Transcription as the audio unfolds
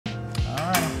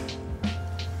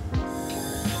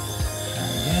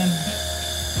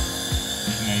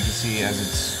as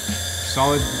it's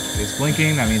solid, it's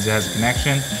blinking, that means it has a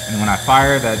connection. And when I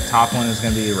fire, that top one is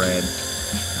gonna be red.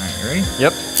 All right, you ready?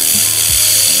 Yep.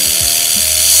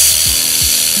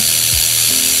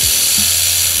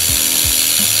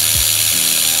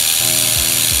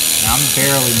 Now I'm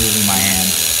barely moving my hand.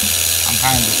 I'm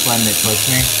kind of just letting it push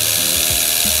me.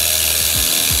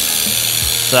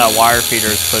 So that wire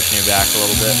feeder is pushing you back a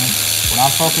little bit. What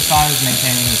I'm focused on is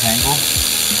maintaining this angle.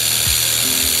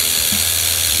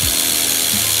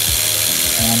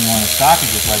 And when you want to stop, you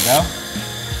just let go.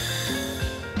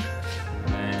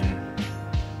 And then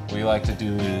what you like to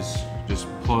do is just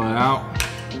pull it out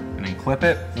and then clip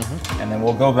it. And then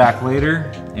we'll go back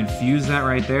later and fuse that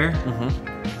right there.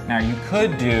 Now you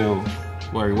could do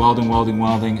where you're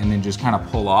welding, and then just kind of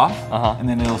pull off, and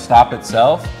then it'll stop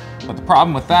itself. But the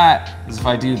problem with that is if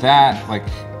I do that, like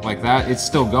that, it's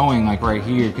still going like right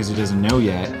here because it doesn't know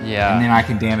yet. Yeah. And then I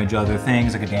can damage other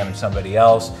things. I could damage somebody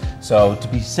else. So to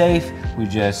be safe, we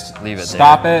just leave it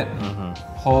stop it,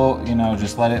 pull, you know,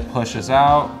 just let it push us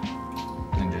out,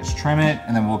 and just trim it,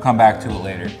 and then we'll come back to it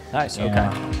later. Nice. You Okay.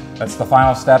 know, that's the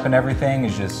final step in everything,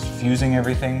 is just fusing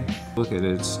everything. Look at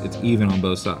it, it's even on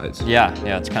both sides. Yeah.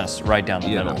 Yeah. It's kind of right down the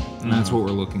middle. And that's what we're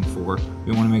looking for.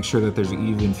 We want to make sure that there's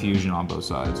even fusion on both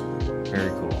sides. Very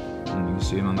cool. And you can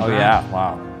see it on the Oh back. yeah.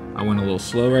 Wow. I went a little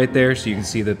slow right there, so you can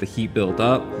see that the heat built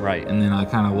up. Right. And then I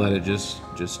kind of let it just,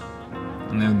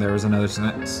 and then there was another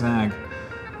snag.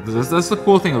 That's the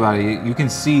cool thing about it. You can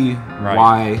see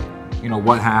why, you know,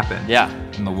 what happened. Yeah.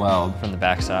 In the weld. From the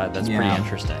backside. That's pretty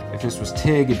interesting. If this was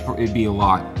TIG, it'd be a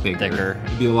lot bigger. Thicker.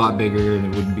 It'd be a lot bigger, and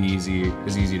it wouldn't be as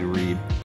easy to read.